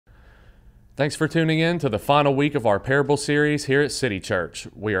Thanks for tuning in to the final week of our parable series here at City Church.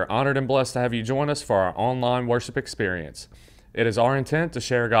 We are honored and blessed to have you join us for our online worship experience. It is our intent to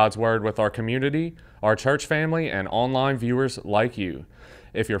share God's Word with our community, our church family, and online viewers like you.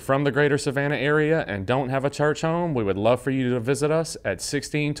 If you're from the greater Savannah area and don't have a church home, we would love for you to visit us at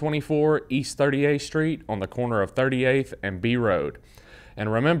 1624 East 38th Street on the corner of 38th and B Road.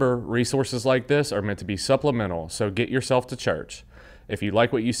 And remember, resources like this are meant to be supplemental, so get yourself to church. If you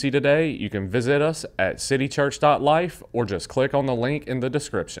like what you see today, you can visit us at Citychurch.Life or just click on the link in the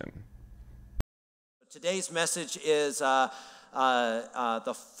description. Today's message is the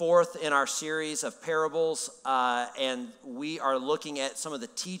fourth in our series of parables, and we are looking at some of the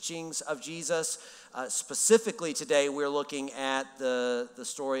teachings of Jesus. Specifically today, we're looking at the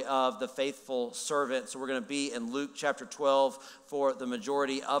story of the faithful servant. So we're going to be in Luke chapter 12 for the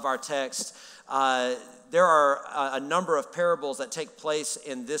majority of our text. There are a number of parables that take place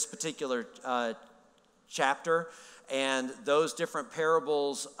in this particular chapter, and those different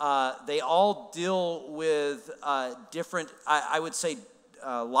parables, they all deal with different, I would say,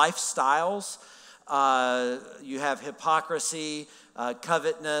 lifestyles. You have hypocrisy,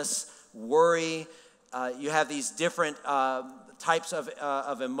 covetousness, worry. You have these different types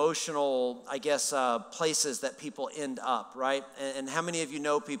of emotional, I guess, places that people end up, right? And how many of you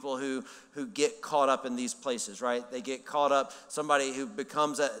know people who get caught up in these places, right? They get caught up, somebody who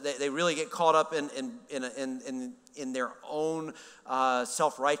becomes, they really get caught up in their own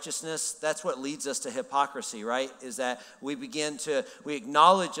self-righteousness. That's what leads us to hypocrisy, right? Is that we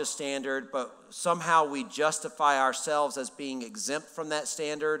acknowledge a standard, but somehow we justify ourselves as being exempt from that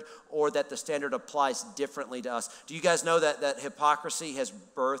standard, or that the standard applies differently to us. Do you guys know that hypocrisy has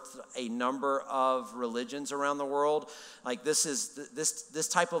birthed a number of religions around the world? Like this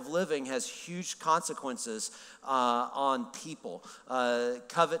type of living has huge consequences on people.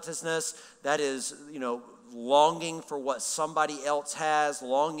 Covetousness, that is, longing for what somebody else has,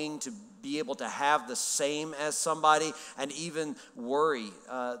 longing to be able to have the same as somebody, and even worry.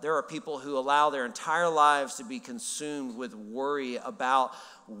 There are people who allow their entire lives to be consumed with worry about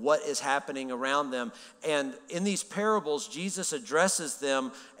what is happening around them. And in these parables, Jesus addresses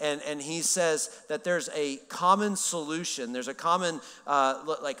them, and he says that there's a common solution. There's a common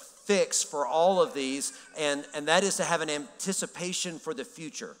fix for all of these, and that is to have an anticipation for the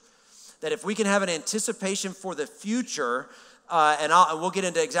future. That if we can have an anticipation for the future, and we'll get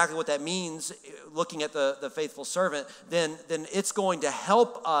into exactly what that means looking at the faithful servant, then it's going to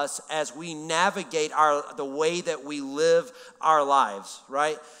help us as we navigate the way that we live our lives,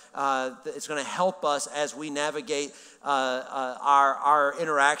 right? It's going to help us as we navigate our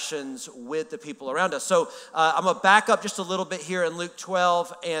interactions with the people around us. So I'm going to back up just a little bit here in Luke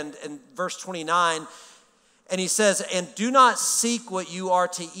 12 and verse 29. And he says, "And do not seek what you are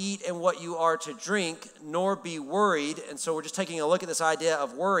to eat and what you are to drink, nor be worried." And so we're just taking a look at this idea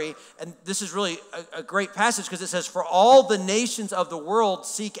of worry. And this is really a great passage because it says, "For all the nations of the world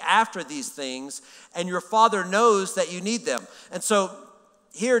seek after these things, and your Father knows that you need them." And so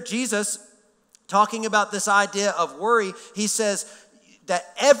here Jesus, talking about this idea of worry, he says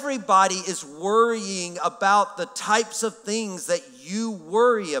that everybody is worrying about the types of things that you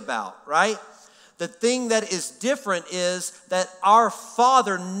worry about, right? The thing that is different is that our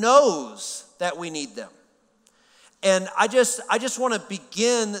Father knows that we need them. And I just want to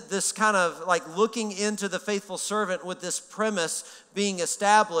begin this kind of like looking into the faithful servant with this premise being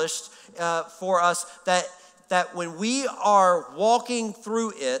established for us that when we are walking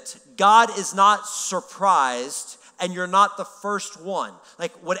through it, God is not surprised, and you're not the first one.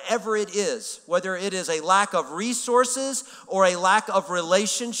 Like whatever it is, whether it is a lack of resources or a lack of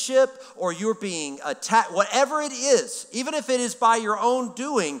relationship or you're being attacked, whatever it is, even if it is by your own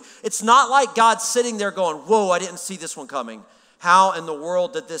doing, it's not like God's sitting there going, "Whoa, I didn't see this one coming. How in the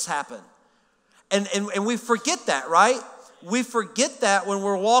world did this happen?" And we forget that, right? We forget that when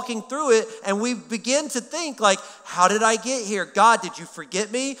we're walking through it, and we begin to think like, how did I get here? God, did you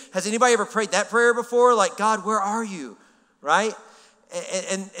forget me? Has anybody ever prayed that prayer before? Like, God, where are you? Right?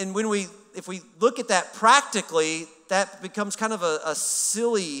 And if we look at that practically, that becomes kind of a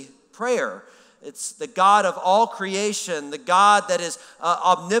silly prayer. It's the God of all creation, the God that is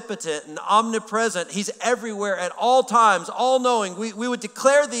omnipotent and omnipresent. He's everywhere at all times, all-knowing. We would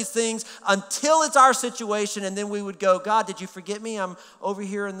declare these things until it's our situation, and then we would go, "God, did you forget me? I'm over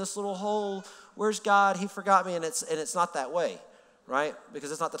here in this little hole. Where's God? He forgot me." And it's not that way, right? Because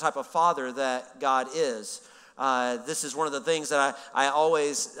it's not the type of father that God is. This is one of the things that I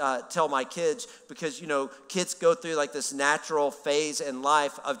always tell my kids, because, kids go through like this natural phase in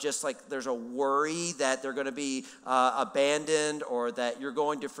life of just like there's a worry that they're going to be abandoned, or that you're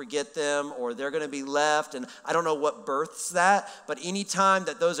going to forget them, or they're going to be left. And I don't know what births that, but anytime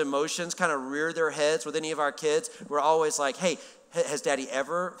that those emotions kind of rear their heads with any of our kids, we're always like, hey, has Daddy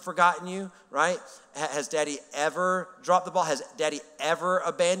ever forgotten you, right? Has Daddy ever dropped the ball? Has Daddy ever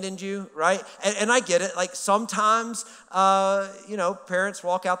abandoned you, right? And I get it. Like sometimes, parents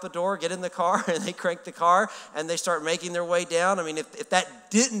walk out the door, get in the car, and they crank the car, and they start making their way down. I mean, if that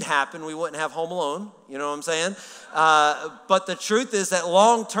didn't happen, we wouldn't have Home Alone. You know what I'm saying? But the truth is that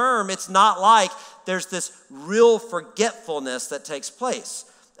long term, it's not like there's this real forgetfulness that takes place.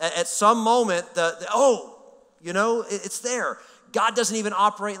 At some moment, it's there. God doesn't even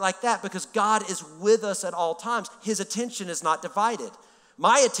operate like that, because God is with us at all times. His attention is not divided.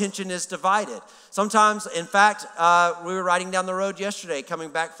 My attention is divided. Sometimes, in fact, we were riding down the road yesterday coming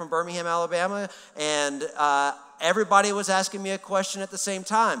back from Birmingham, Alabama, and everybody was asking me a question at the same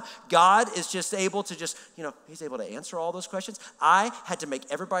time. God is just able to he's able to answer all those questions. I had to make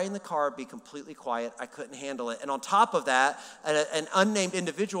everybody in the car be completely quiet. I couldn't handle it. And on top of that, an unnamed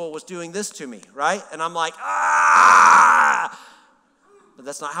individual was doing this to me, right? And I'm like, But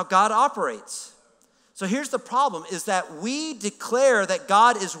that's not how God operates. So here's the problem, is that we declare that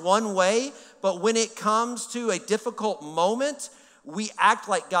God is one way, but when it comes to a difficult moment, we act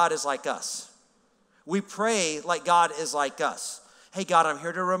like God is like us. We pray like God is like us. Hey, God, I'm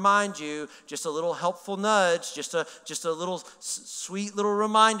here to remind you, just a little helpful nudge, just a little sweet little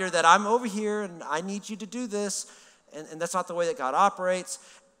reminder that I'm over here and I need you to do this. And that's not the way that God operates,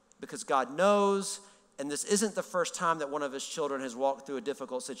 because God knows. And this isn't the first time that one of his children has walked through a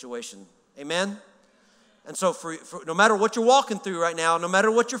difficult situation. Amen? And so for no matter what you're walking through right now, no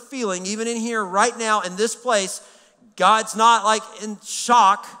matter what you're feeling, even in here right now in this place, God's not like in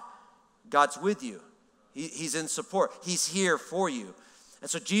shock. God's with you. He's in support. He's here for you. And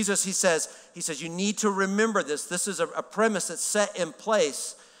so Jesus, he says, you need to remember this. This is a premise that's set in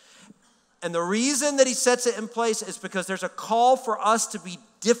place. And the reason that he sets it in place is because there's a call for us to be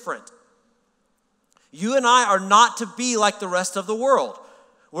different. You and I are not to be like the rest of the world.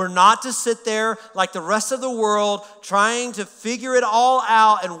 We're not to sit there like the rest of the world trying to figure it all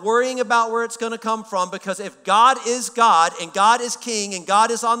out and worrying about where it's going to come from, because if God is God and God is king and God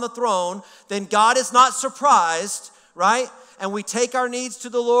is on the throne, then God is not surprised, right? And we take our needs to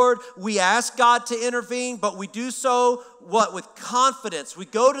the Lord. We ask God to intervene, but we do so, with confidence. We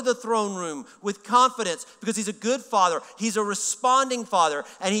go to the throne room with confidence, because he's a good father. He's a responding father,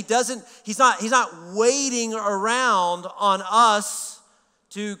 and he's not waiting around on us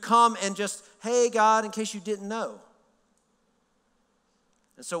to come and just, hey, God, in case you didn't know.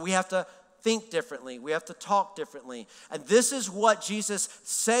 And so we have to think differently. We have to talk differently. And this is what Jesus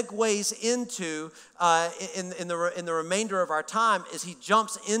segues into in the remainder of our time, is he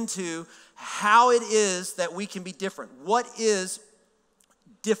jumps into how it is that we can be different. What is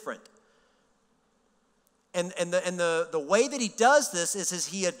different? And the way that he does this is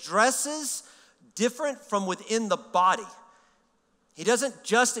he addresses different from within the body. He doesn't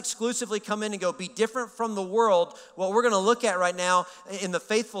just exclusively come in and go, be different from the world. What we're going to look at right now in the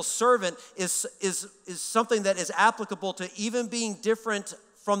faithful servant is something that is applicable to even being different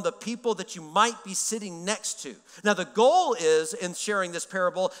from the people that you might be sitting next to. Now, the goal is, in sharing this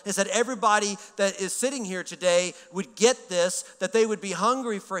parable, is that everybody that is sitting here today would get this, that they would be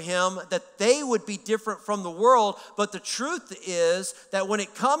hungry for him, that they would be different from the world. But the truth is that when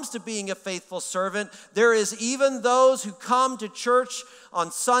it comes to being a faithful servant, there is even those who come to church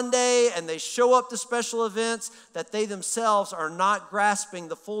on Sunday and they show up to special events, that they themselves are not grasping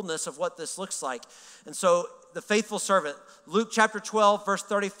the fullness of what this looks like. And so the faithful servant, Luke chapter 12, verse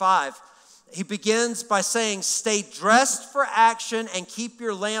 35, he begins by saying, stay dressed for action and keep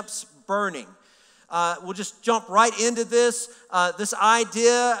your lamps burning. We'll just jump right into this. This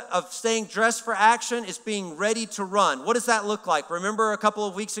idea of staying dressed for action is being ready to run. What does that look like? Remember a couple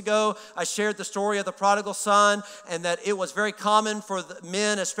of weeks ago, I shared the story of the prodigal son, and that it was very common for the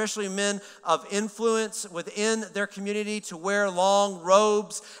men, especially men of influence within their community, to wear long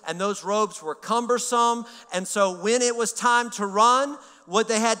robes, and those robes were cumbersome. And so when it was time to run, what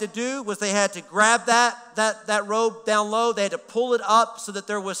they had to do was they had to grab that robe down low. They had to pull it up so that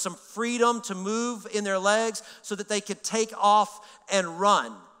there was some freedom to move in their legs so that they could take off and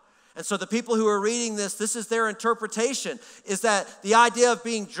run. And so the people who are reading this is their interpretation, is that the idea of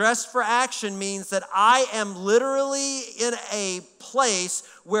being dressed for action means that I am literally in a place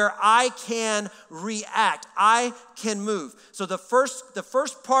where I can react, I can move. So the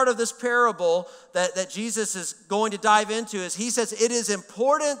first part of this parable that Jesus is going to dive into is he says it is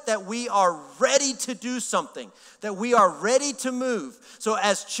important that we are ready to do something, that we are ready to move. So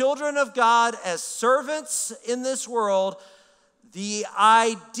as children of God, as servants in this world, the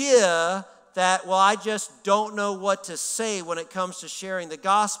idea that, well, I just don't know what to say when it comes to sharing the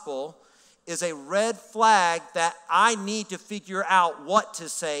gospel is a red flag that I need to figure out what to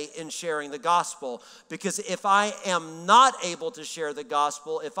say in sharing the gospel. Because if I am not able to share the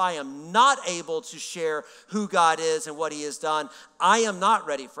gospel, if I am not able to share who God is and what he has done, I am not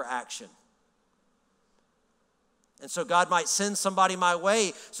ready for action. And so God might send somebody my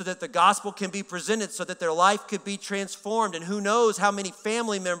way so that the gospel can be presented, so that their life could be transformed. And who knows how many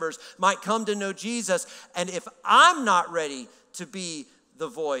family members might come to know Jesus. And if I'm not ready to be the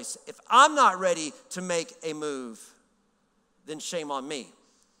voice, if I'm not ready to make a move, then shame on me.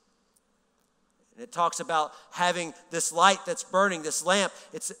 And it talks about having this light that's burning, this lamp,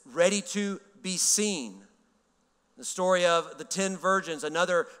 it's ready to be seen. The story of the 10 virgins,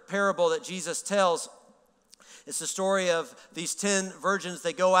 another parable that Jesus tells. It's the story of these 10 virgins.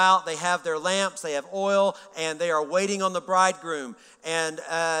 They go out, they have their lamps, they have oil, and they are waiting on the bridegroom. And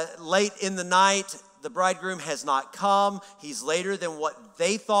late in the night, the bridegroom has not come. He's later than what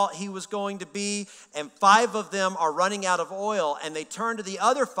they thought he was going to be. And 5 of them are running out of oil. And they turn to the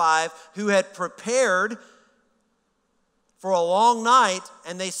other 5 who had prepared for a long night.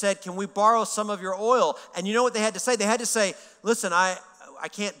 And they said, can we borrow some of your oil? And you know what they had to say? They had to say, listen, I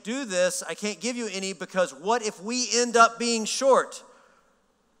can't do this. I can't give you any because what if we end up being short?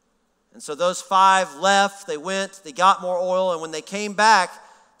 And so those 5 left. They went, they got more oil. And when they came back,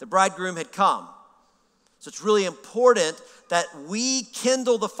 the bridegroom had come. So it's really important that we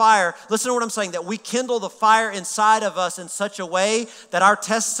kindle the fire. Listen to what I'm saying, that we kindle the fire inside of us in such a way that our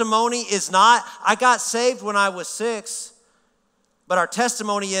testimony is not, I got saved when I was 6. But our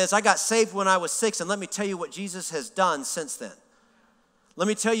testimony is, I got saved when I was 6. And let me tell you what Jesus has done since then. Let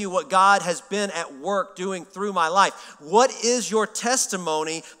me tell you what God has been at work doing through my life. What is your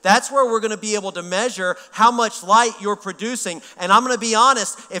testimony? That's where we're going to be able to measure how much light you're producing. And I'm going to be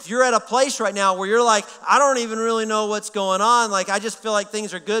honest, if you're at a place right now where you're like, I don't even really know what's going on, like I just feel like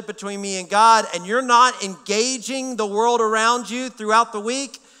things are good between me and God, and you're not engaging the world around you throughout the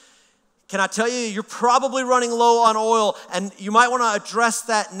week, can I tell you, you're probably running low on oil, and you might want to address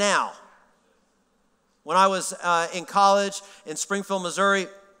that now. When I was in college in Springfield, Missouri,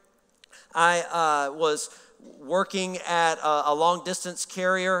 I was working at a long-distance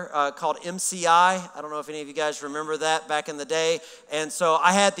carrier called MCI. I don't know if any of you guys remember that back in the day. And so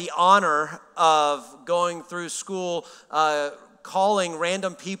I had the honor of going through school, calling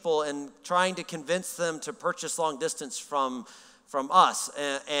random people and trying to convince them to purchase long distance from us.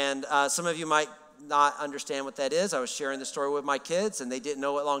 And some of you might not understand what that is. I was sharing the story with my kids, and they didn't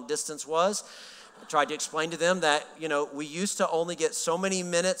know what long distance was. I tried to explain to them that, we used to only get so many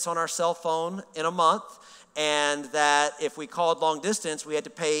minutes on our cell phone in a month, and that if we called long distance, we had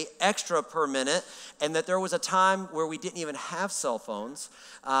to pay extra per minute, and that there was a time where we didn't even have cell phones.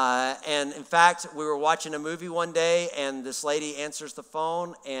 And in fact, we were watching a movie one day, and this lady answers the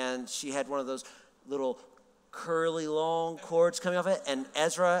phone, and she had one of those little curly long cords coming off it, and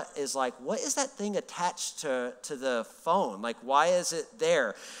Ezra is like, what is that thing attached to the phone? Like, why is it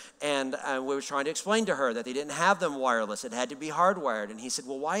there? And we were trying to explain to her that they didn't have them wireless. It had to be hardwired. And he said,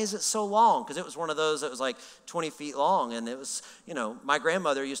 well, why is it so long? Because it was one of those that was like 20 feet long. And it was, my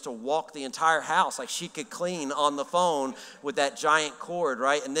grandmother used to walk the entire house. Like she could clean on the phone with that giant cord,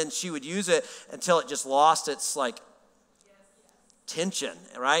 right? And then she would use it until it just lost its tension,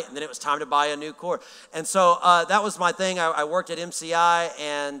 right? And then it was time to buy a new cord. And so that was my thing. I worked at MCI,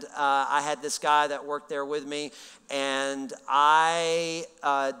 and I had this guy that worked there with me. And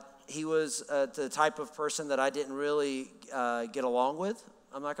he was the type of person that I didn't really get along with.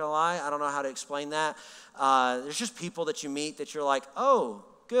 I'm not going to lie. I don't know how to explain that. There's just people that you meet that you're like, oh,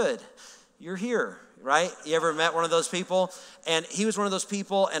 good, you're here, right? You ever met one of those people? And he was one of those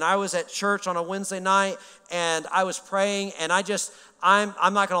people, and I was at church on a Wednesday night, and I was praying, and I'm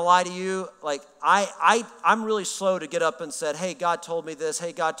not going to lie to you, like I'm really slow to get up and said, hey, God told me this,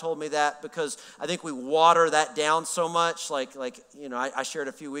 hey, God told me that, because I think we water that down so much, I shared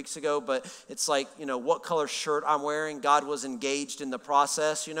a few weeks ago, but it's like, what color shirt I'm wearing, God was engaged in the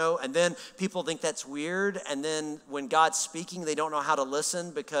process, and then people think that's weird, and then when God's speaking, they don't know how to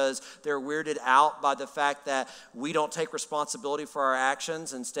listen because they're weirded out by by the fact that we don't take responsibility for our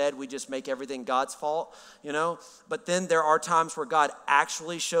actions. Instead, we just make everything God's fault, you know. But then there are times where God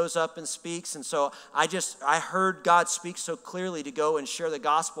actually shows up and speaks. And so I heard God speak so clearly to go and share the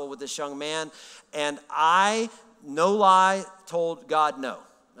gospel with this young man. And I, no lie, told God no.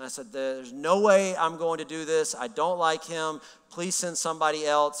 And I said, there's no way I'm going to do this. I don't like him. Please send somebody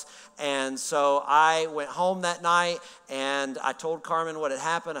else. And so I went home that night and I told Carmen what had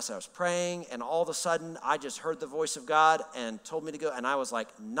happened. I said, I was praying, and all of a sudden I just heard the voice of God and told me to go. And I was like,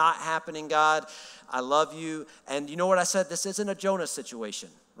 not happening, God. I love you. And you know what I said? This isn't a Jonah situation,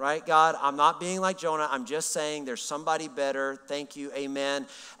 right, God? I'm not being like Jonah. I'm just saying there's somebody better. Thank you. Amen.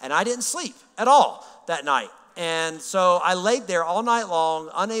 And I didn't sleep at all that night. And so I laid there all night long,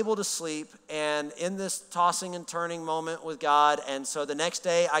 unable to sleep, and in this tossing and turning moment with God. And so the next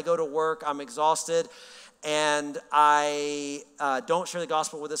day I go to work, I'm exhausted, and I don't share the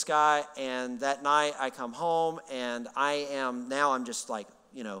gospel with this guy. And that night I come home, and I'm just like,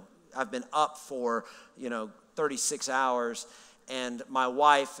 you know, I've been up for, 36 hours. And my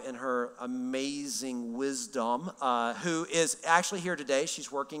wife, in her amazing wisdom, who is actually here today, she's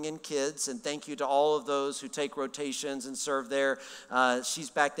working in kids, and thank you to all of those who take rotations and serve there. She's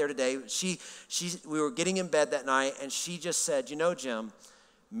back there today. We were getting in bed that night, and she just said, Jim,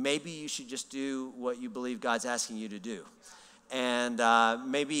 maybe you should just do what you believe God's asking you to do. And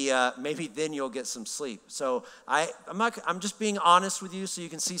maybe then you'll get some sleep. So I'm just being honest with you so you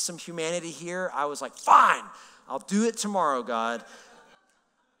can see some humanity here. I was like, fine. I'll do it tomorrow, God.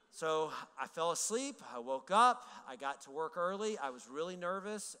 So I fell asleep. I woke up. I got to work early. I was really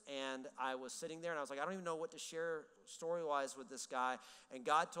nervous, and I was sitting there, and I was like, I don't even know what to share story-wise with this guy. And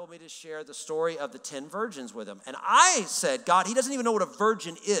God told me to share the story of the 10 virgins with him. And I said, God, he doesn't even know what a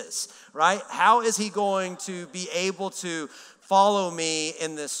virgin is, right? How is he going to be able to follow me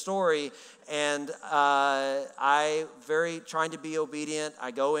in this story? And I, very trying to be obedient,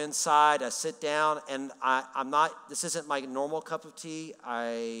 I go inside, I sit down, and this isn't my normal cup of tea.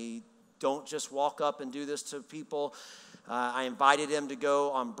 I don't just walk up and do this to people. I invited him to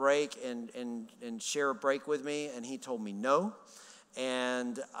go on break and share a break with me, and he told me no.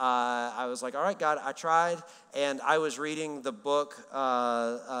 And I was like, all right, God, I tried. And I was reading the book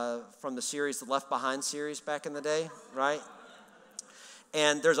from the series, the Left Behind series back in the day, right?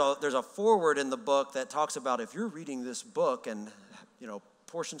 And there's a foreword in the book that talks about if you're reading this book and,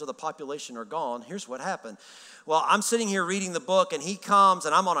 portions of the population are gone, here's what happened. Well, I'm sitting here reading the book, and he comes,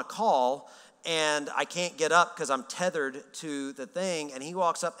 and I'm on a call, and I can't get up because I'm tethered to the thing. And he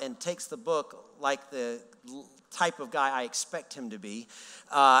walks up and takes the book like the type of guy I expect him to be,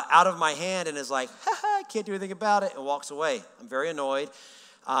 out of my hand, and is like, I can't do anything about it, and walks away. I'm very annoyed.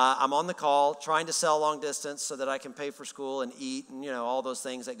 I'm on the call trying to sell long distance so that I can pay for school and eat and, all those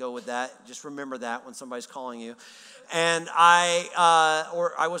things that go with that. Just remember that when somebody's calling you. And I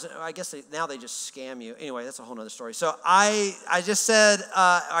guess now they just scam you. Anyway, that's a whole nother story. So I just said,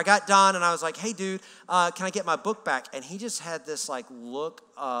 I got done, and I was like, hey, dude, can I get my book back? And he just had this look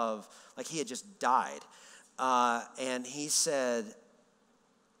of like he had just died. And he said,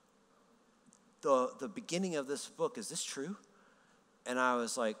 the beginning of this book, is this true? And I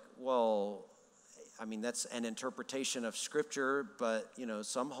was like, well, that's an interpretation of Scripture, but,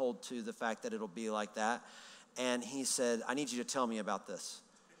 some hold to the fact that it'll be like that. And he said, I need you to tell me about this.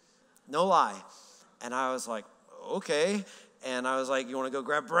 No lie. And I was like, okay. And I was like, you want to go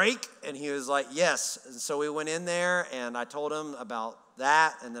grab break? And he was like, yes. And so we went in there, and I told him about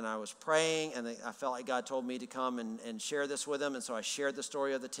that, and then I was praying, and I felt like God told me to come and share this with him. And so I shared the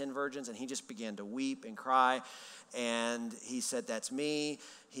story of the 10 virgins, and he just began to weep and cry. And he said, that's me.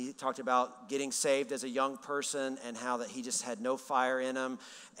 He talked about getting saved as a young person and how that he just had no fire in him.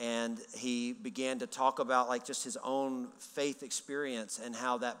 And he began to talk about just his own faith experience, and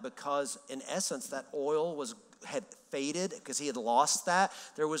how that because in essence that oil had faded because he had lost that.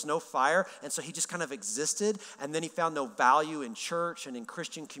 There was no fire. And so he just kind of existed. And then he found no value in church and in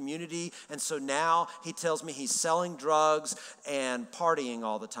Christian community. And so now he tells me he's selling drugs and partying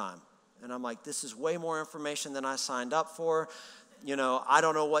all the time. And I'm like, this is way more information than I signed up for. I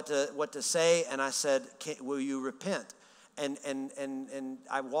don't know what to say. And I said, will you repent? And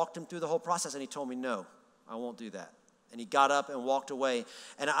I walked him through the whole process, and he told me, no, I won't do that. And he got up and walked away.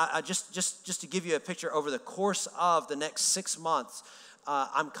 And I just to give you a picture, over the course of the next 6 months,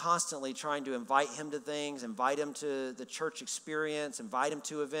 I'm constantly trying to invite him to things, invite him to the church experience, invite him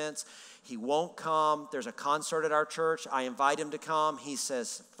to events. He won't come. There's a concert at our church. I invite him to come. He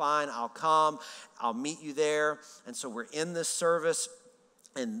says, fine, I'll come. I'll meet you there. And so we're in this service.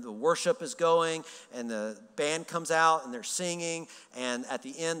 and the worship is going, and the band comes out, and they're singing, and at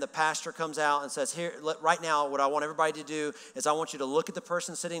the end, the pastor comes out and says, here, right now, what I want everybody to do is I want you to look at the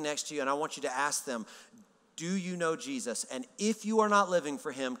person sitting next to you, and I want you to ask them, do you know Jesus? And if you are not living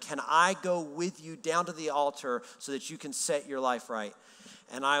for him, can I go with you down to the altar so that you can set your life right?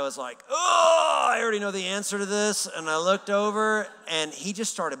 And I was like, oh, I already know the answer to this. And I looked over, and he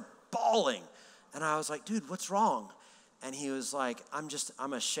just started bawling. And I was like, dude, what's wrong? And he was like,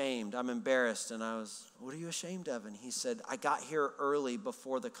 I'm ashamed. I'm embarrassed. And I was, what are you ashamed of? And he said, I got here early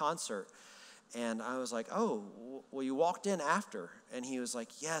before the concert. And I was like, oh, well, you walked in after. And he was like,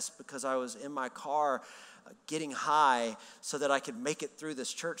 yes, because I was in my car getting high so that I could make it through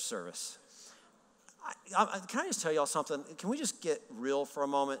this church service. Can I just tell y'all something? Can we just get real for a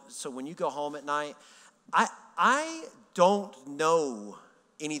moment? So when you go home at night, I don't know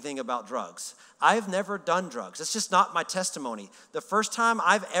anything about drugs. I've never done drugs. It's just not my testimony. The first time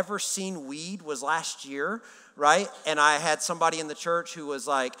I've ever seen weed was last year, right? And I had somebody in the church who was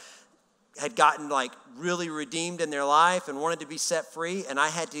like, had gotten like really redeemed in their life and wanted to be set free, and I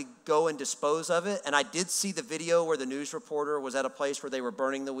had to go and dispose of it. And I did see the video where the news reporter was at a place where they were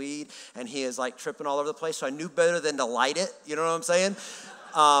burning the weed, and he is like tripping all over the place. So I knew better than to light it. You know what I'm saying?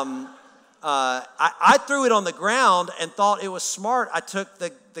 I threw it on the ground and thought it was smart. I took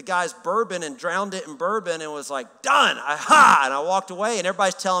the guy's bourbon and drowned it in bourbon and was like, done, aha! And I walked away, and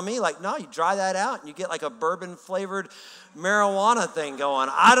everybody's telling me, like, no, you dry that out and you get like a bourbon-flavored marijuana thing going.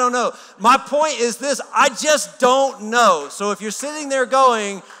 I don't know. My point is this, I just don't know. So if you're sitting there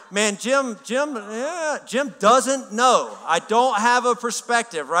going, man, Jim doesn't know. I don't have a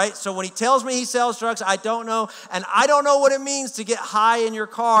perspective, right? So when he tells me he sells drugs, I don't know. And I don't know what it means to get high in your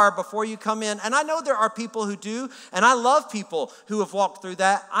car before you come in. And I know there are people who do, and I love people who have walked through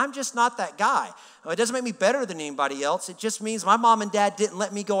that. I'm just not that guy. It doesn't make me better than anybody else. It just means my mom and dad didn't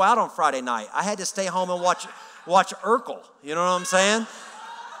let me go out on Friday night. I had to stay home and watch Urkel. You know what I'm saying?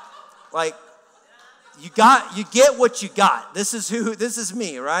 Like, you get what you got. This is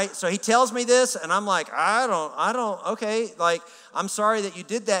me, right? So he tells me this, and I'm like, I don't, okay. Like, I'm sorry that you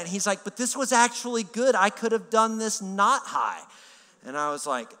did that. And he's like, but this was actually good. I could have done this not high. And I was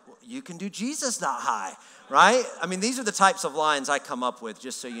like, you can do Jesus not high, right? I mean, these are the types of lines I come up with,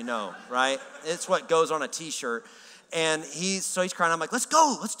 just so you know, right? It's what goes on a t-shirt. And he's crying. I'm like, let's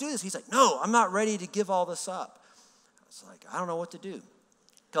go, let's do this. He's like, no, I'm not ready to give all this up. I was like, I don't know what to do.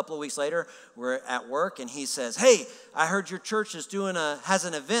 A couple of weeks later, we're at work, and he says, hey, I heard your church is has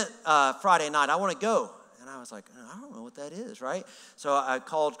an event Friday night. I want to go. And I was like, I don't know what that is, right? So I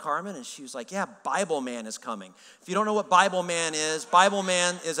called Carmen, and she was like, yeah, Bible Man is coming. If you don't know what Bible Man is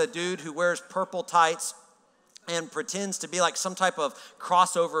a dude who wears purple tights and pretends to be like some type of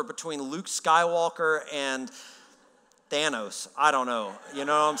crossover between Luke Skywalker and Thanos. I don't know. You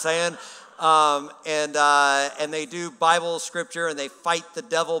know what I'm saying? And they do Bible scripture, and they fight the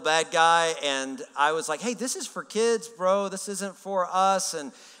devil bad guy. And I was like, hey, this is for kids, bro. This isn't for us.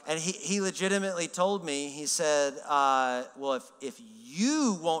 And he legitimately told me, he said, well, if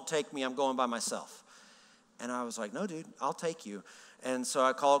you won't take me, I'm going by myself. And I was like, no, dude, I'll take you. And so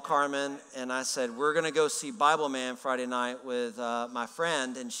I called Carmen, and I said, we're going to go see Bible Man Friday night with my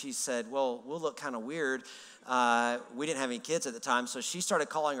friend. And she said, well, we'll look kind of weird. We didn't have any kids at the time, so she started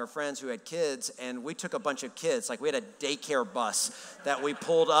calling her friends who had kids, and we took a bunch of kids. Like, we had a daycare bus that we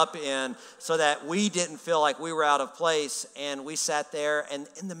pulled up in so that we didn't feel like we were out of place. And we sat there, and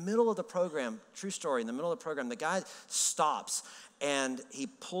in the middle of the program, true story, in the middle of the program, the guy stops, and he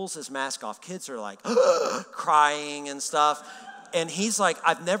pulls his mask off. Kids are like crying and stuff. And he's like,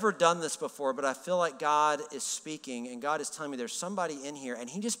 I've never done this before, but I feel like God is speaking, and God is telling me there's somebody in here. And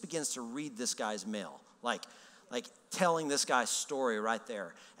he just begins to read this guy's mail, like telling this guy's story right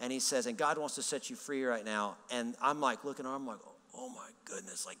there. And he says, and God wants to set you free right now. And I'm like looking at him, I'm like, oh my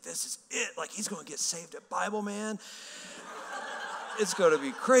goodness, like this is it. Like, he's going to get saved at Bible Man. It's going to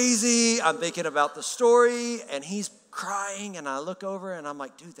be crazy. I'm thinking about the story, and he's crying. And I look over, and I'm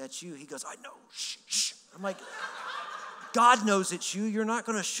like, dude, that's you. He goes, I know. Shh, shh. I'm like, God knows it's you. You're not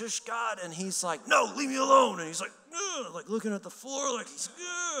going to shush God. And he's like, no, leave me alone. And he's like looking at the floor like he's,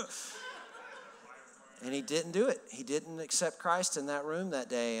 ugh. And he didn't do it. He didn't accept Christ in that room that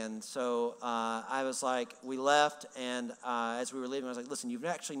day. And so I was like, we left. And as we were leaving, I was like, listen, you've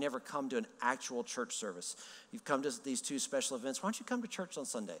actually never come to an actual church service. You've come to these two special events. Why don't you come to church on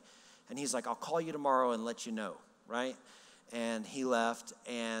Sunday? And he's like, I'll call you tomorrow and let you know, right? And he left,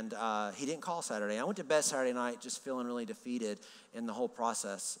 and he didn't call Saturday. I went to bed Saturday night just feeling really defeated in the whole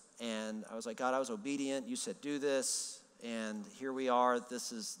process. And I was like, God, I was obedient. You said do this, and here we are.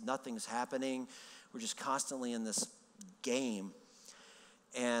 Nothing's happening. We're just constantly in this game.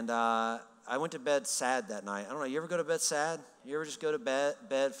 And I went to bed sad that night. I don't know, you ever go to bed sad? You ever just go to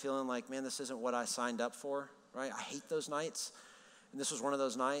bed feeling like, man, this isn't what I signed up for, right? I hate those nights. And this was one of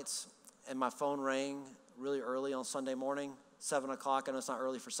those nights. And my phone rang really early on Sunday morning, 7 o'clock. I know it's not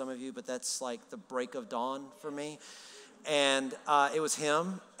early for some of you, but that's like the break of dawn for me. And it was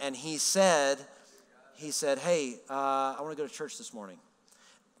him. And he said, hey, I want to go to church this morning.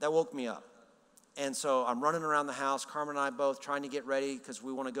 That woke me up. And so I'm running around the house, Carmen and I both, trying to get ready because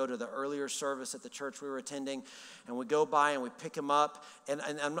we want to go to the earlier service at the church we were attending. And we go by and we pick him up. And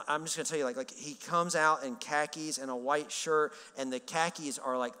I'm just going to tell you, like he comes out in khakis and a white shirt, and the khakis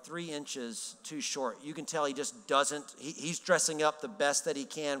are like 3 inches too short. You can tell he just doesn't, he's dressing up the best that he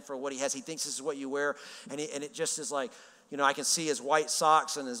can for what he has. He thinks this is what you wear. And it just is like, you know, I can see his white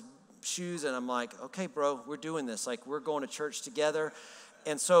socks and his shoes, and I'm like, okay, bro, we're doing this. Like, we're going to church together.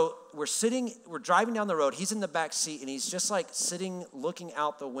 And so we're driving down the road. He's in the back seat, and he's just like sitting, looking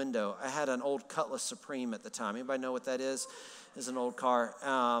out the window. I had an old Cutlass Supreme at the time. Anybody know what that is? It's an old car.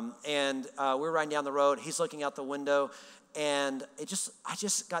 We're riding down the road. He's looking out the window, and I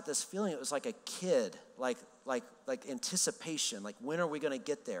just got this feeling. It was like a kid, like anticipation. Like, when are we going to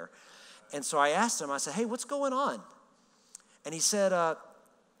get there? And so I asked him. I said, hey, what's going on? And he said,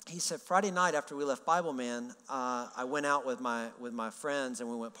 Friday night after we left Bible Man, I went out with my friends and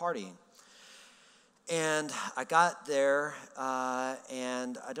we went partying. And I got there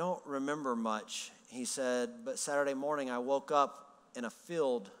and I don't remember much. He said, but Saturday morning I woke up in a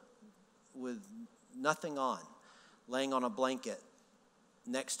field with nothing on, laying on a blanket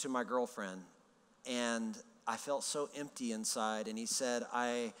next to my girlfriend. And I felt so empty inside. And he said,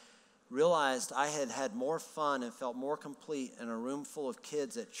 I realized I had more fun and felt more complete in a room full of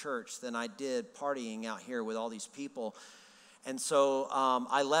kids at church than I did partying out here with all these people. And so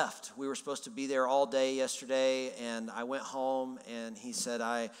I left. We were supposed to be there all day yesterday, and I went home, and he said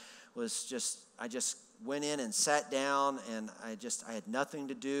I just went in and sat down, and I had nothing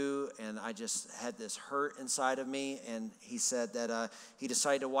to do, and I just had this hurt inside of me. And he said that he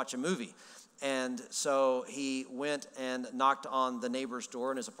decided to watch a movie. And so he went and knocked on the neighbor's door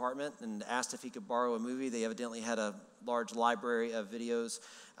in his apartment and asked if he could borrow a movie. They evidently had a large library of videos,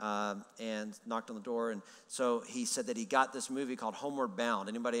 and knocked on the door. And so he said that he got this movie called Homeward Bound.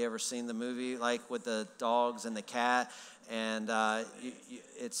 Anybody ever seen the movie, like with the dogs and the cat? And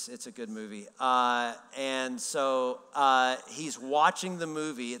it's a good movie. And so he's watching the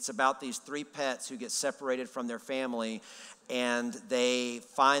movie. It's about these 3 pets who get separated from their family, and they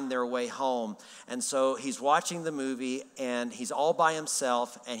find their way home. And so he's watching the movie, and he's all by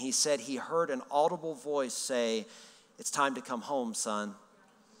himself, and he said he heard an audible voice say, "It's time to come home, son."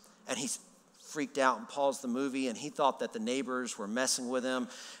 And he's freaked out and paused the movie, and he thought that the neighbors were messing with him.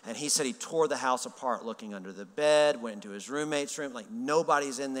 And he said he tore the house apart looking under the bed, went into his roommate's room, like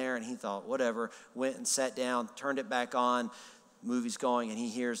nobody's in there, and he thought, whatever, went and sat down, turned it back on, movie's going, and he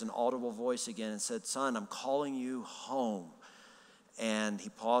hears an audible voice again and said, "Son, I'm calling you home." And he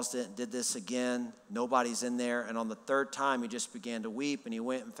paused it and did this again. Nobody's in there. And on the 3rd time, he just began to weep, and he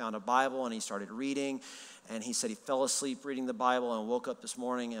went and found a Bible, and he started reading. And he said he fell asleep reading the Bible and woke up this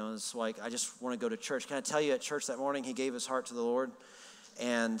morning and was like, I just want to go to church. Can I tell you, at church that morning, he gave his heart to the Lord.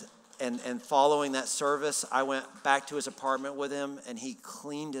 And following that service, I went back to his apartment with him, and he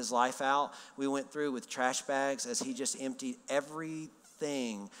cleaned his life out. We went through with trash bags as he just emptied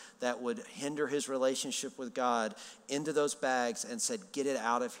everything that would hinder his relationship with God into those bags and said, get it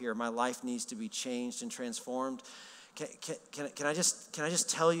out of here. My life needs to be changed and transformed. Can I just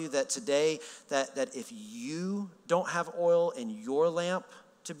tell you that today that if you don't have oil in your lamp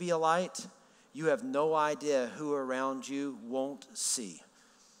to be a light, you have no idea who around you won't see.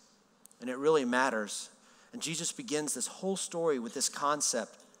 And it really matters. And Jesus begins this whole story with this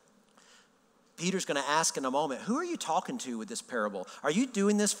concept. Peter's going to ask in a moment, who are you talking to with this parable? Are you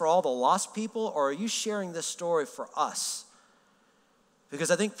doing this for all the lost people, or are you sharing this story for us? Because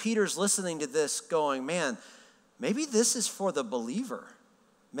I think Peter's listening to this going, man, maybe this is for the believer.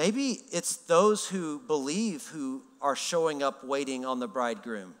 Maybe it's those who believe who are showing up waiting on the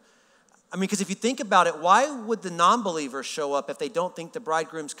bridegroom. I mean, because if you think about it, why would the non-believer show up if they don't think the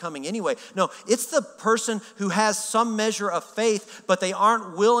bridegroom's coming anyway? No, it's the person who has some measure of faith, but they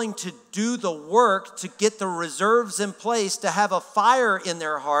aren't willing to do the work to get the reserves in place, to have a fire in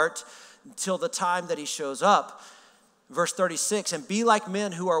their heart until the time that he shows up. Verse 36, and be like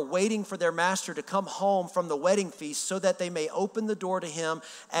men who are waiting for their master to come home from the wedding feast so that they may open the door to him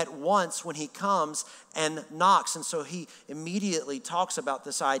at once when he comes and knocks. And so he immediately talks about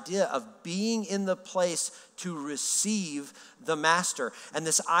this idea of being in the place to receive the master and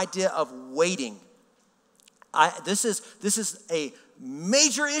this idea of waiting. This is a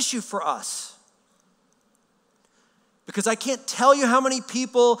major issue for us. Because I can't tell you how many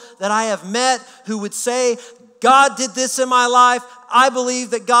people that I have met who would say, God did this in my life. I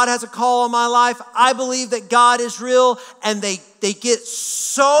believe that God has a call on my life. I believe that God is real. And they get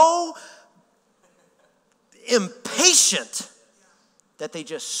so impatient that they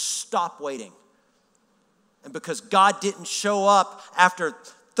just stop waiting. And because God didn't show up after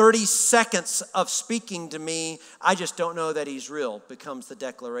 30 seconds of speaking to me, I just don't know that he's real, becomes the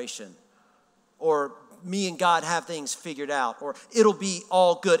declaration. Or me and God have things figured out, or it'll be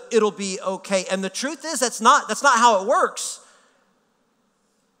all good, it'll be okay. And the truth is, that's not how it works.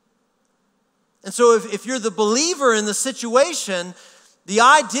 And so if you're the believer in the situation, the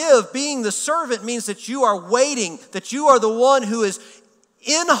idea of being the servant means that you are waiting, that you are the one who is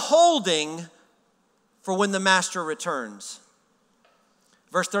in holding for when the master returns.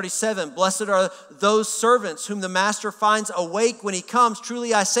 Verse 37, blessed are those servants whom the master finds awake when he comes.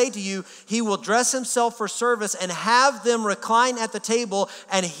 Truly I say to you, he will dress himself for service and have them recline at the table,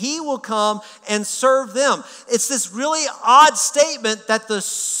 and he will come and serve them. It's this really odd statement that the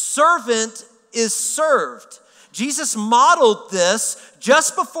servant is served. Jesus modeled this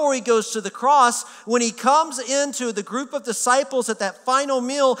just before he goes to the cross when he comes into the group of disciples at that final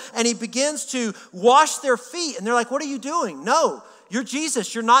meal and he begins to wash their feet. And they're like, what are you doing? No. You're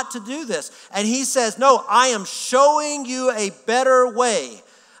Jesus. You're not to do this. And he says, no, I am showing you a better way.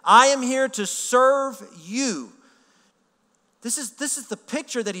 I am here to serve you. This is the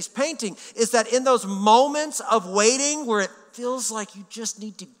picture that he's painting, is that in those moments of waiting where it feels like you just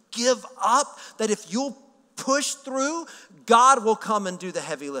need to give up, that if you'll push through, God will come and do the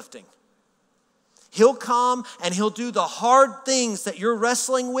heavy lifting. He'll come and he'll do the hard things that you're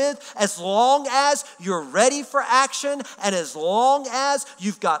wrestling with as long as you're ready for action and as long as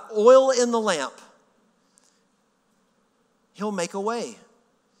you've got oil in the lamp. He'll make a way.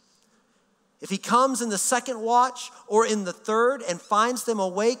 If he comes in the second watch or in the third and finds them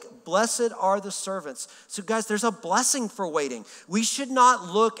awake, blessed are the servants. So guys, there's a blessing for waiting. We should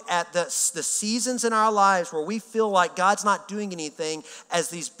not look at the seasons in our lives where we feel like God's not doing anything as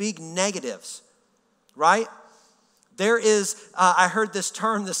these big negatives. Right? There is, I heard this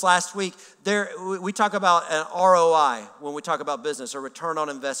term this last week. We talk about an ROI when we talk about business, or return on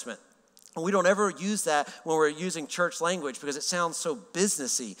investment. And we don't ever use that when we're using church language because it sounds so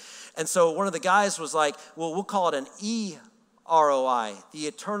businessy. And so one of the guys was like, well, we'll call it an EROI, the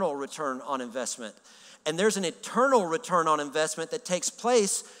eternal return on investment. And there's an eternal return on investment that takes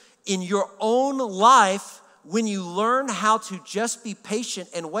place in your own life when you learn how to just be patient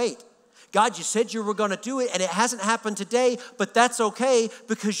and wait. God, you said you were going to do it, and it hasn't happened today, but that's okay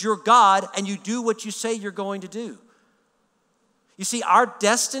because you're God and you do what you say you're going to do. You see, our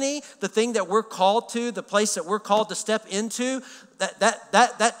destiny, the thing that we're called to, the place that we're called to step into,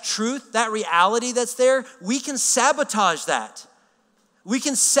 that truth, that reality that's there, we can sabotage that. We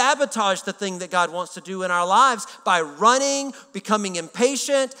can sabotage the thing that God wants to do in our lives by running, becoming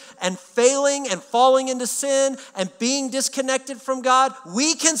impatient, and failing and falling into sin and being disconnected from God.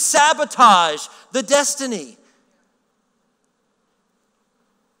 We can sabotage the destiny.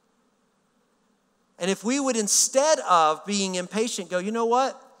 And if we would, instead of being impatient, go, you know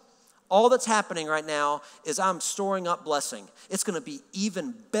what? All that's happening right now is I'm storing up blessing. It's going to be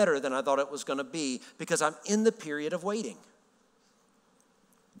even better than I thought it was going to be because I'm in the period of waiting.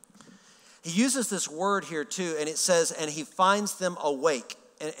 He uses this word here too, and it says, and he finds them awake.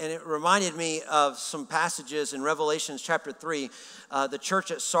 And it reminded me of some passages in Revelation chapter 3. The church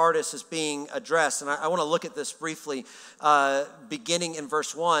at Sardis is being addressed. And I want to look at this briefly, beginning in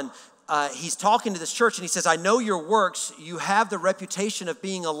verse 1. He's talking to this church, and he says, I know your works. You have the reputation of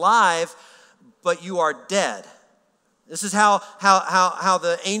being alive, but you are dead. This is how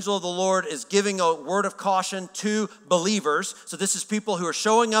the angel of the Lord is giving a word of caution to believers. So this is people who are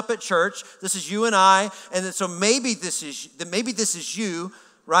showing up at church. This is you and I. And so maybe this is you,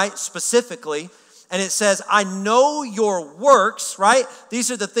 right, specifically. And it says, I know your works, right?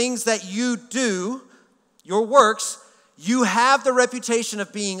 These are the things that you do, your works. You have the reputation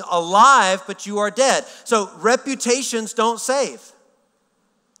of being alive, but you are dead. So reputations don't save.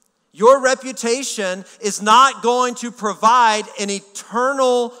 Your reputation is not going to provide an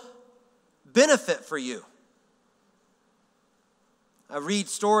eternal benefit for you. I read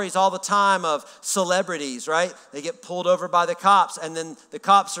stories all the time of celebrities, right? They get pulled over by the cops, and then the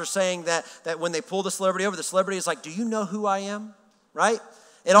cops are saying that when they pull the celebrity over, the celebrity is like, do you know who I am? Right?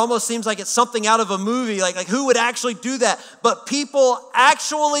 It almost seems like it's something out of a movie, like who would actually do that? But people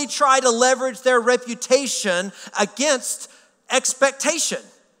actually try to leverage their reputation against expectation.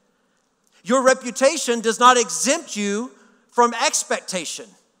 Your reputation does not exempt you from expectation.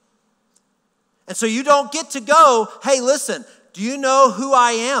 And so you don't get to go, hey, listen, do you know who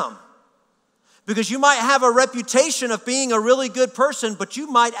I am? Because you might have a reputation of being a really good person, but you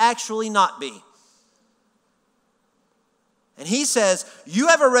might actually not be. And he says, you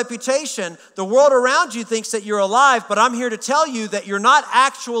have a reputation. The world around you thinks that you're alive, but I'm here to tell you that you're not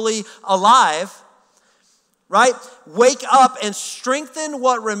actually alive. Right? Wake up and strengthen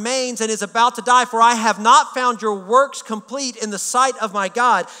what remains and is about to die, for I have not found your works complete in the sight of my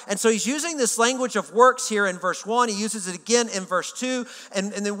God. And so he's using this language of works here in verse 1. He uses it again in verse 2.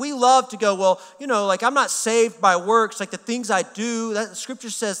 And then we love to go, well, like I'm not saved by works, like the things I do. That Scripture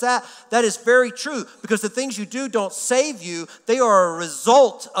says that. That is very true, because the things you do don't save you. They are a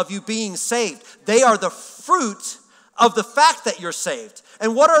result of you being saved. They are the fruit of the fact that you're saved.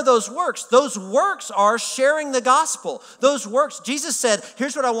 And what are those works? Those works are sharing the gospel. Those works, Jesus said,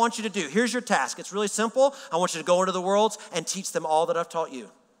 here's what I want you to do. Here's your task. It's really simple. I want you to go into the world and teach them all that I've taught you.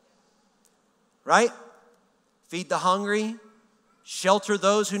 Right? Feed the hungry, shelter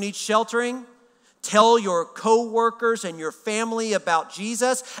those who need sheltering, tell your co-workers and your family about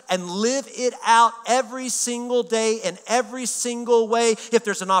Jesus, and live it out every single day in every single way. If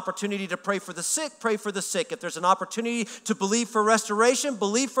there's an opportunity to pray for the sick, pray for the sick. If there's an opportunity to believe for restoration,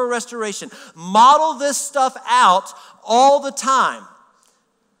 believe for restoration. Model this stuff out all the time.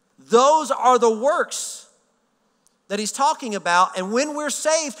 Those are the works that he's talking about. And when we're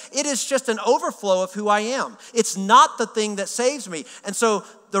saved, it is just an overflow of who I am. It's not the thing that saves me. And so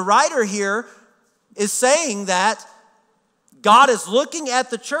the writer here is saying that God is looking at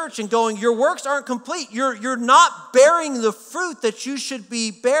the church and going, your works aren't complete. You're not bearing the fruit that you should be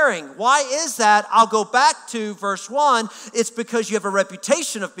bearing. Why is that? I'll go back to verse 1. It's because you have a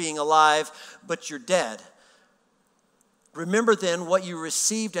reputation of being alive, but you're dead. Remember then what you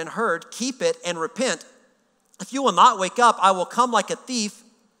received and heard, keep it and repent. If you will not wake up, I will come like a thief,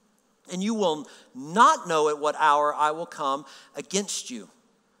 and you will not know at what hour I will come against you.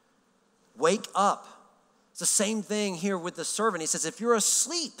 Wake up. It's the same thing here with the servant. He says, if you're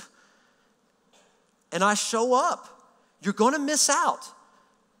asleep and I show up, you're going to miss out.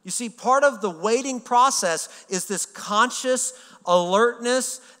 You see, part of the waiting process is this conscious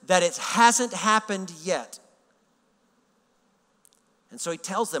alertness that it hasn't happened yet. And so he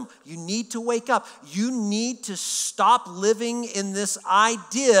tells them, you need to wake up. You need to stop living in this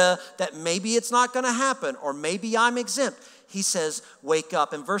idea that maybe it's not going to happen or maybe I'm exempt. He says, wake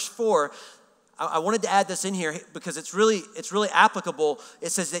up. In verse 4, I wanted to add this in here because it's really applicable.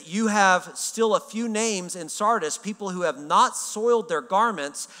 It says that you have still a few names in Sardis, people who have not soiled their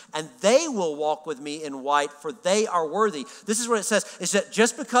garments, and they will walk with me in white, for they are worthy. This is what it says, is that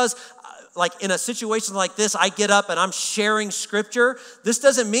just because like in a situation like this, I get up and I'm sharing scripture, this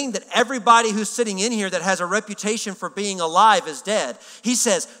doesn't mean that everybody who's sitting in here that has a reputation for being alive is dead. He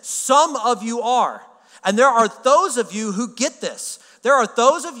says, some of you are. And there are those of you who get this. There are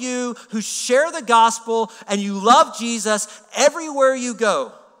those of you who share the gospel and you love Jesus everywhere you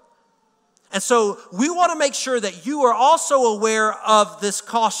go. And so we want to make sure that you are also aware of this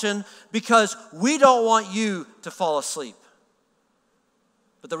caution because we don't want you to fall asleep.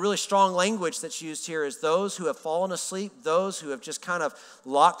 But the really strong language that's used here is those who have fallen asleep, those who have just kind of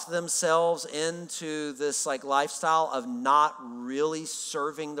locked themselves into this like lifestyle of not really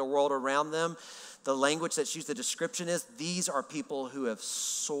serving the world around them. The language that's used, the description is, these are people who have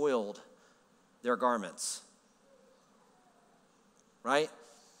soiled their garments. Right?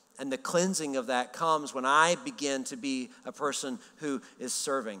 And the cleansing of that comes when I begin to be a person who is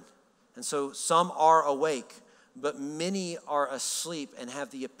serving. And so some are awake, but many are asleep and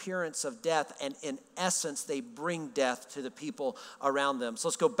have the appearance of death. And in essence, they bring death to the people around them. So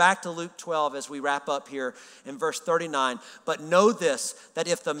let's go back to Luke 12 as we wrap up here in verse 39. But know this, that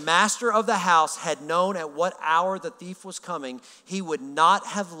if the master of the house had known at what hour the thief was coming, he would not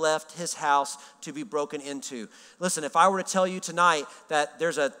have left his house to be broken into. Listen, if I were to tell you tonight that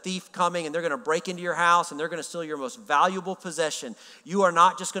there's a thief coming and they're going to break into your house and they're going to steal your most valuable possession, you are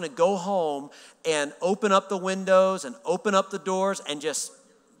not just going to go home and open up the windows and open up the doors and just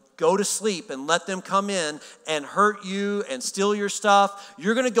go to sleep and let them come in and hurt you and steal your stuff.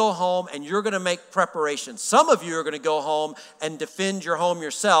 You're going to go home and you're going to make preparations. Some of you are going to go home and defend your home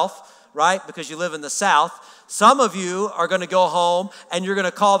yourself, right? Because you live in the South. Some of you are going to go home and you're going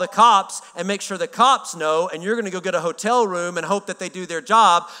to call the cops and make sure the cops know, and you're going to go get a hotel room and hope that they do their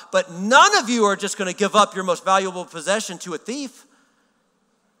job. But none of you are just going to give up your most valuable possession to a thief.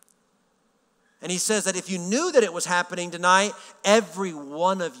 And he says that if you knew that it was happening tonight, every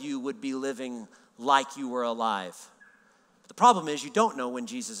one of you would be living like you were alive. But the problem is you don't know when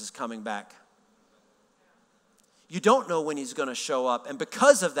Jesus is coming back. You don't know when he's going to show up. And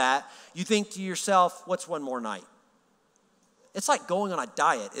because of that, you think to yourself, what's one more night? It's like going on a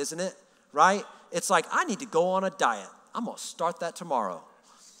diet, isn't it? Right? It's like, I need to go on a diet. I'm going to start that tomorrow.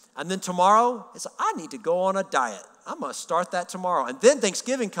 And then tomorrow, it's like, I need to go on a diet. I'm going to start that tomorrow. And then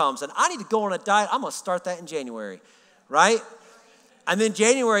Thanksgiving comes, and I need to go on a diet. I'm going to start that in January, right? And then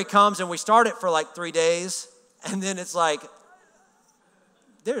January comes, and we start it for like 3 days. And then it's like,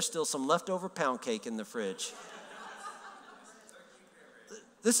 there's still some leftover pound cake in the fridge.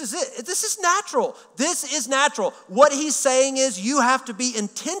 This is it. This is natural. This is natural. What he's saying is you have to be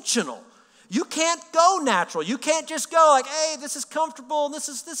intentional. You can't go natural. You can't just go like, hey, this is comfortable. This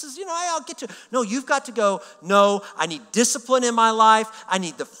is, hey, I'll get you. No, you've got to go, no, I need discipline in my life. I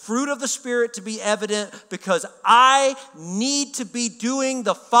need the fruit of the Spirit to be evident because I need to be doing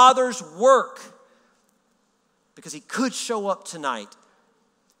the Father's work. Because he could show up tonight.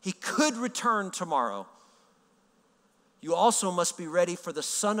 He could return tomorrow. You also must be ready, for the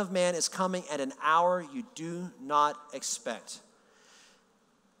Son of Man is coming at an hour you do not expect.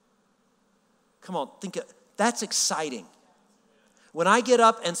 Come on, think of, that's exciting. When I get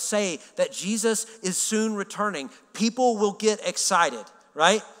up and say that Jesus is soon returning, people will get excited,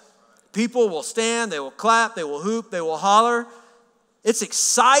 right? People will stand, they will clap, they will hoop, they will holler. It's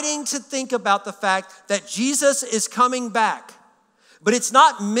exciting to think about the fact that Jesus is coming back. But it's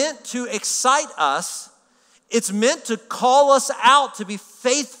not meant to excite us. It's meant to call us out to be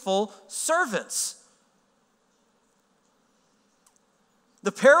faithful servants.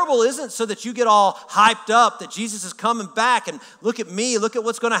 The parable isn't so that you get all hyped up that Jesus is coming back and look at me, look at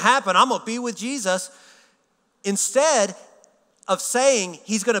what's going to happen. I'm going to be with Jesus. Instead of saying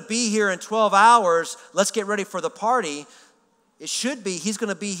he's going to be here in 12 hours, let's get ready for the party, it should be he's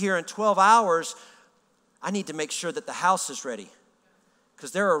going to be here in 12 hours. I need to make sure that the house is ready.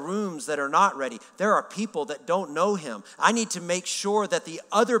 Because there are rooms that are not ready. There are people that don't know him. I need to make sure that the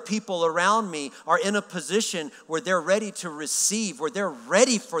other people around me are in a position where they're ready to receive, where they're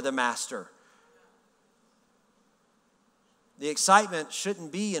ready for the master. The excitement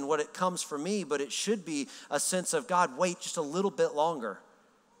shouldn't be in what it comes for me, but it should be a sense of, God, wait just a little bit longer.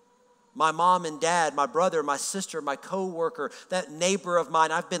 My mom and dad, my brother, my sister, my coworker, that neighbor of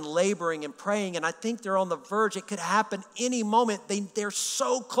mine, I've been laboring and praying, and I think they're on the verge. It could happen any moment. They're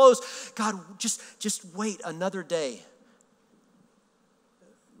so close. God, just wait another day.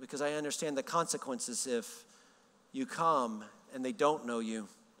 Because I understand the consequences if you come and they don't know you.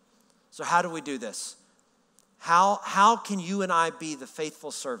 So how do we do this? How can you and I be the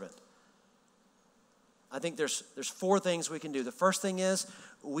faithful servant? I think there's 4 things we can do. The first thing is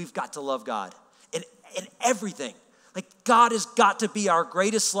we've got to love God in everything. Like, God has got to be our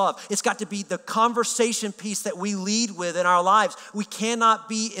greatest love. It's got to be the conversation piece that we lead with in our lives. We cannot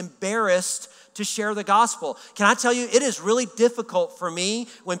be embarrassed to share the gospel. Can I tell you, it is really difficult for me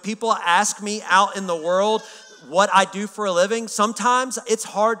when people ask me out in the world what I do for a living. Sometimes it's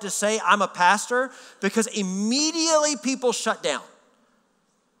hard to say I'm a pastor because immediately people shut down.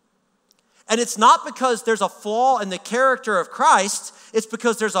 And it's not because there's a flaw in the character of Christ. It's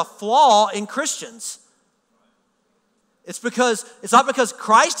because there's a flaw in Christians. It's not because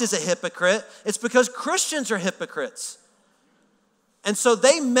Christ is a hypocrite. It's because Christians are hypocrites. And so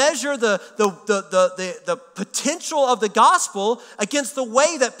they measure the potential of the gospel against the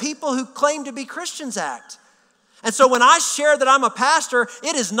way that people who claim to be Christians act. And so when I share that I'm a pastor,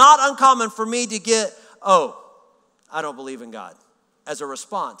 it is not uncommon for me to get, oh, I don't believe in God, as a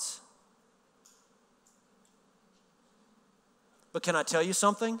response. But can I tell you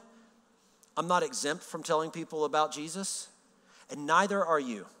something? I'm not exempt from telling people about Jesus, and neither are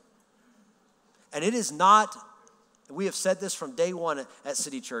you. And it is not, we have said this from day one at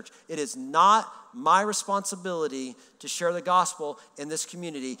City Church, it is not my responsibility to share the gospel in this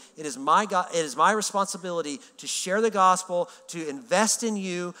community. It is my responsibility to share the gospel, to invest in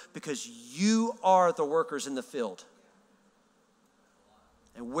you, because you are the workers in the field.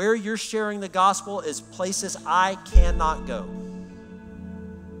 And where you're sharing the gospel is places I cannot go.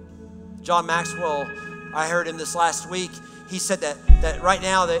 John Maxwell, I heard him this last week. He said that right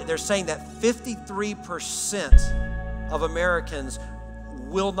now they're saying that 53% of Americans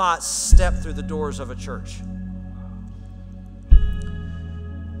will not step through the doors of a church.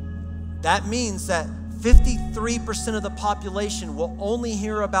 That means that 53% of the population will only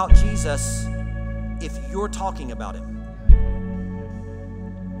hear about Jesus if you're talking about him.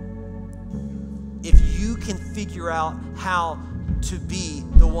 If you can figure out how to be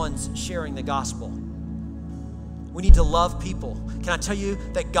the ones sharing the gospel. We need to love people. Can I tell you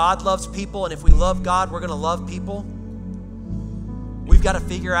that God loves people, and if we love God, we're going to love people? We've got to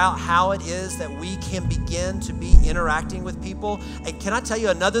figure out how it is that we can begin to be interacting with people. And can I tell you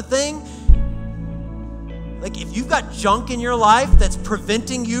another thing? Like, if you've got junk in your life that's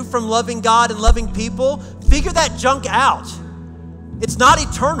preventing you from loving God and loving people, figure that junk out. It's not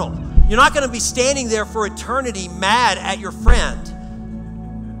eternal. You're not going to be standing there for eternity mad at your friend.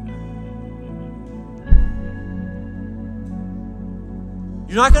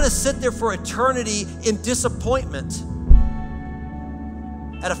 You're not going to sit there for eternity in disappointment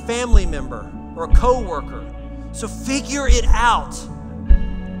at a family member or a coworker. So figure it out.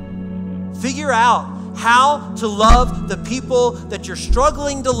 Figure out how to love the people that you're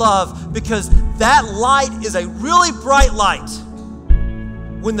struggling to love, because that light is a really bright light.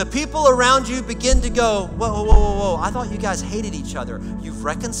 When the people around you begin to go, whoa, whoa, whoa, whoa, I thought you guys hated each other. You've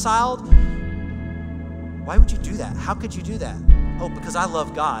reconciled? Why would you do that? How could you do that? Oh, because I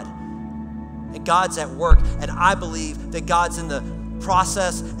love God. And God's at work. And I believe that God's in the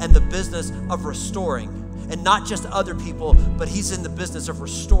process and the business of restoring. And not just other people, but He's in the business of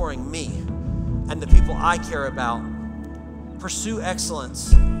restoring me and the people I care about. Pursue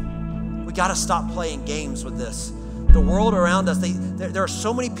excellence. We got to stop playing games with this. The world around us, there are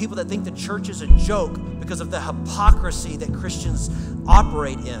so many people that think the church is a joke because of the hypocrisy that Christians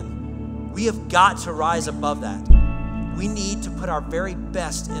operate in. We have got to rise above that. We need to put our very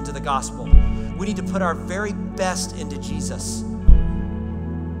best into the gospel. We need to put our very best into Jesus.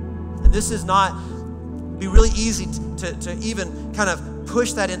 And this is not be really easy to even kind of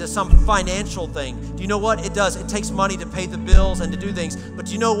push that into some financial thing. Do you know what it does? It takes money to pay the bills and to do things. But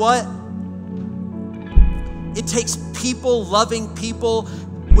do you know what? It takes people loving people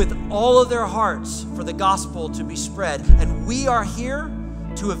with all of their hearts for the gospel to be spread. And we are here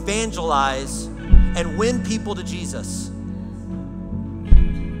to evangelize and win people to Jesus.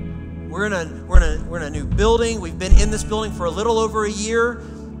 We're in a new building. We've been in this building for a little over a year.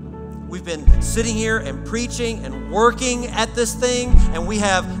 We've been sitting here and preaching and working at this thing, and we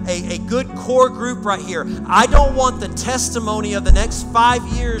have a good core group right here. I don't want the testimony of the next 5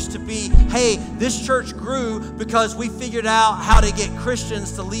 years to be, hey, this church grew because we figured out how to get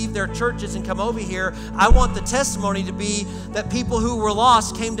Christians to leave their churches and come over here. I want the testimony to be that people who were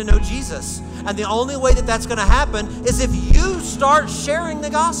lost came to know Jesus. And the only way that that's going to happen is if you start sharing the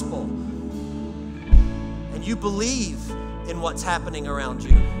gospel and you believe in what's happening around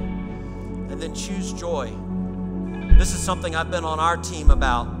you. And then choose joy. This is something I've been on our team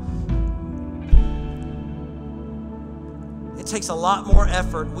about. It takes a lot more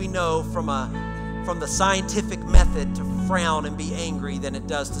effort, we know, from the scientific method to frown and be angry than it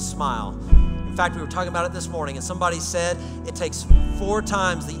does to smile. In fact, we were talking about it this morning, and somebody said it takes 4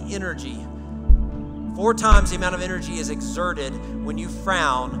 times the energy. 4 times the amount of energy is exerted when you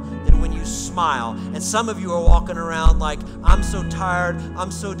frown than when you smile. And some of you are walking around like, I'm so tired,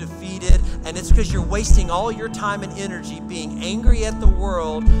 I'm so defeated, and it's because you're wasting all your time and energy being angry at the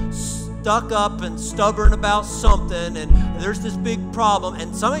world, stuck up and stubborn about something, and there's this big problem,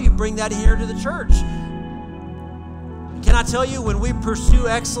 and some of you bring that here to the church. Can I tell you, when we pursue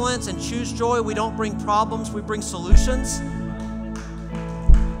excellence and choose joy, we don't bring problems, we bring solutions.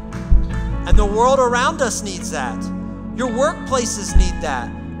 And the world around us needs that. Your workplaces need that.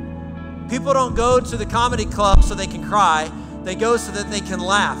 People don't go to the comedy club so they can cry. They go so that they can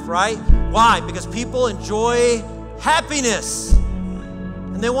laugh, right? Why? Because people enjoy happiness.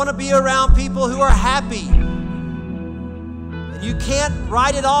 And they want to be around people who are happy. And you can't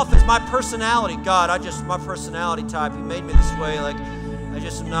write it off as my personality. God, my personality type, you made me this way. Like, I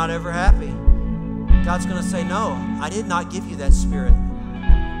just am not ever happy. God's going to say, no, I did not give you that spirit.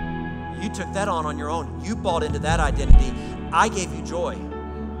 You took that on your own. You bought into that identity. I gave you joy.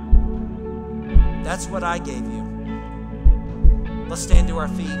 That's what I gave you. Let's stand to our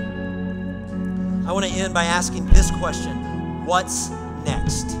feet. I want to end by asking this question. What's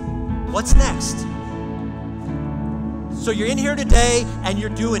next? What's next? So you're in here today and you're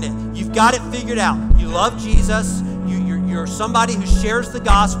doing it. You've got it figured out. You love Jesus. You're somebody who shares the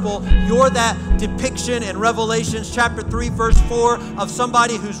gospel. You're that depiction in Revelation chapter 3, verse 4 of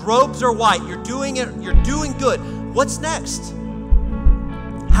somebody whose robes are white. You're doing it. You're doing good. What's next?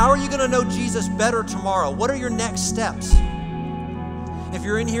 How are you going to know Jesus better tomorrow? What are your next steps? If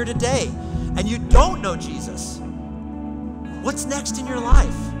you're in here today and you don't know Jesus, what's next in your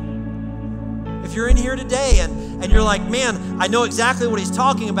life? If you're in here today and you're like, man, I know exactly what he's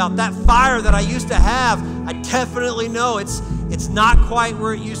talking about. That fire that I used to have, I definitely know it's not quite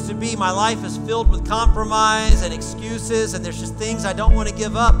where it used to be. My life is filled with compromise and excuses, and there's just things I don't want to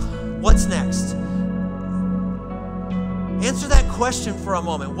give up. What's next? Answer that question for a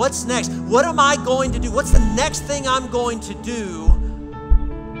moment. What's next? What am I going to do? What's the next thing I'm going to do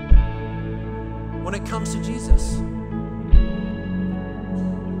when it comes to Jesus?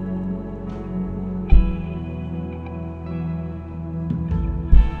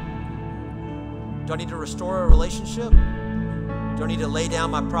 Do I need to restore a relationship? Do I need to lay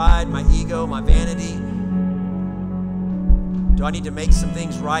down my pride, my ego, my vanity? Do I need to make some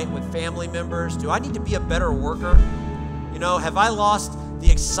things right with family members? Do I need to be a better worker? You know, have I lost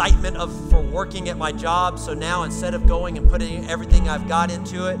the excitement for working at my job? So now instead of going and putting everything I've got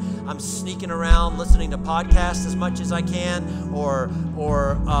into it, I'm sneaking around listening to podcasts as much as I can, or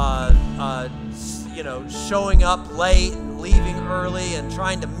showing up late and leaving early and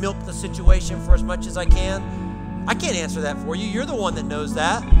trying to milk the situation for as much as I can. I can't answer that for you. You're the one that knows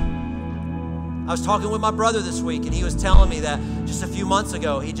that. I was talking with my brother this week, and he was telling me that just a few months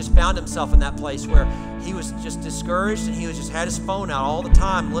ago, he just found himself in that place where he was just discouraged, and he was just had his phone out all the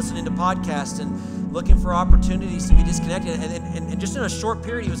time, listening to podcasts and looking for opportunities to be disconnected. And just in a short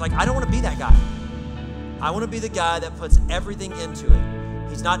period, he was like, I don't want to be that guy. I want to be the guy that puts everything into it.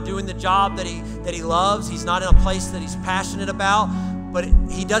 He's not doing the job that he loves. He's not in a place that he's passionate about. But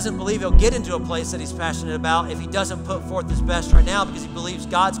he doesn't believe he'll get into a place that he's passionate about if he doesn't put forth his best right now, because he believes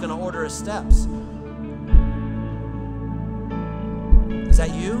God's going to order his steps. Is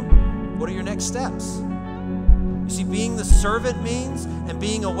that you? What are your next steps? You see, being the servant means, and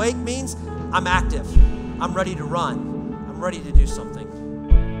being awake means, I'm active. I'm ready to run. I'm ready to do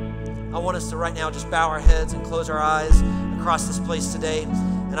something. I want us to right now just bow our heads and close our eyes across this place today.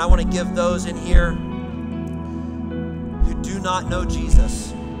 And I want to give those in here who do not know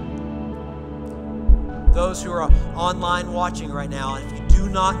Jesus, those who are online watching right now, if you do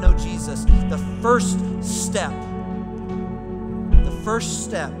not know Jesus, the first step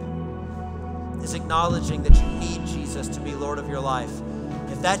is acknowledging that you need Jesus to be Lord of your life.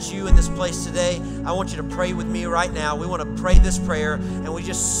 If that's you in this place today, I want you to pray with me right now. We want to pray this prayer, and we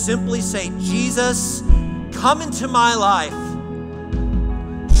just simply say, Jesus, come into my life.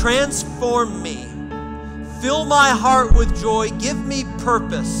 Transform me. Fill my heart with joy. Give me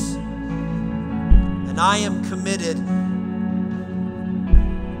purpose. And I am committed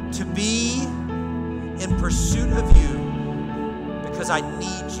to be in pursuit of you because I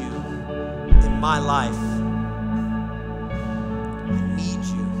need you in my life. I need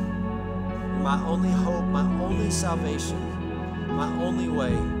you. You're my only hope, my only salvation, my only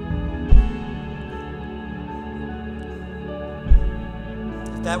way.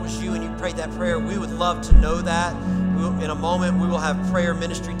 If that was you and you prayed that prayer, we would love to know that. In a moment, we will have prayer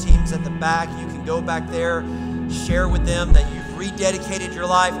ministry teams at the back. You can go back there, share with them that you've rededicated your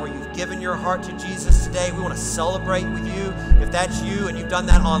life or you've given your heart to Jesus today. We want to celebrate with you. If that's you and you've done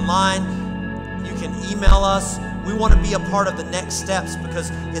that online, you can email us. We want to be a part of the next steps,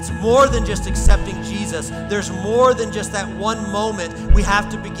 because it's more than just accepting Jesus. There's more than just that one moment. We have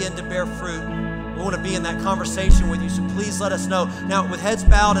to begin to bear fruit. We want to be in that conversation with you, so please let us know. Now, with heads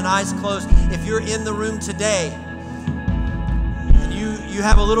bowed and eyes closed, if you're in the room today and you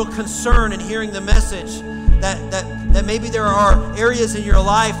have a little concern in hearing the message, that maybe there are areas in your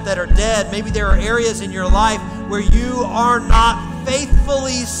life that are dead. Maybe there are areas in your life where you are not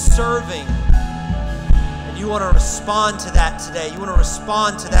faithfully serving. And you want to respond to that today. You want to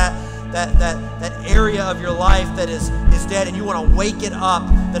respond to that area of your life that is dead, and you want to wake it up.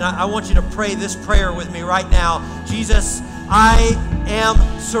 Then I want you to pray this prayer with me right now. Jesus, I am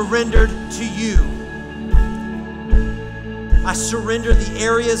surrendered to you. I surrender the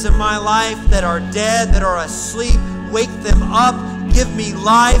areas in my life that are dead, that are asleep. Wake them up. Give me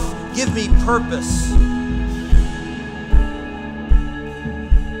life. Give me purpose.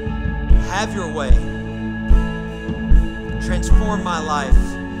 Have your way. Transform my life.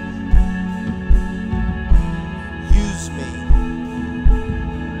 Use me.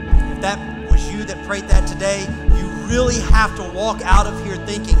 If that was you that prayed that today, you really have to walk out of here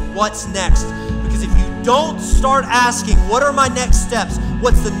thinking, what's next? Because if you don't start asking, what are my next steps?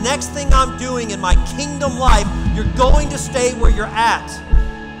 What's the next thing I'm doing in my kingdom life? You're going to stay where you're at.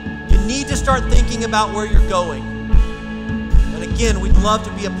 You need to start thinking about where you're going. And again, we'd love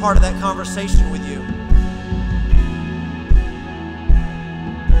to be a part of that conversation with you.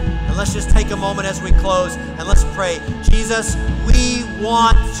 And let's just take a moment as we close and let's pray. Jesus, we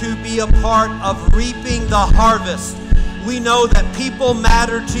want to be a part of reaping the harvest. We know that people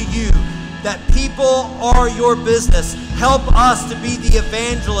matter to you, that people are your business. Help us to be the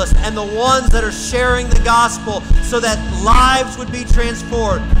evangelists and the ones that are sharing the gospel so that lives would be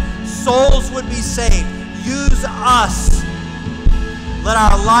transformed, souls would be saved. Use us. Let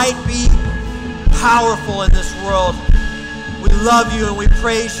our light be powerful in this world. We love you and we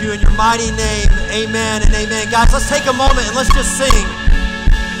praise you in your mighty name. Amen and amen. Guys, let's take a moment and let's just sing.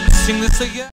 Sing this again.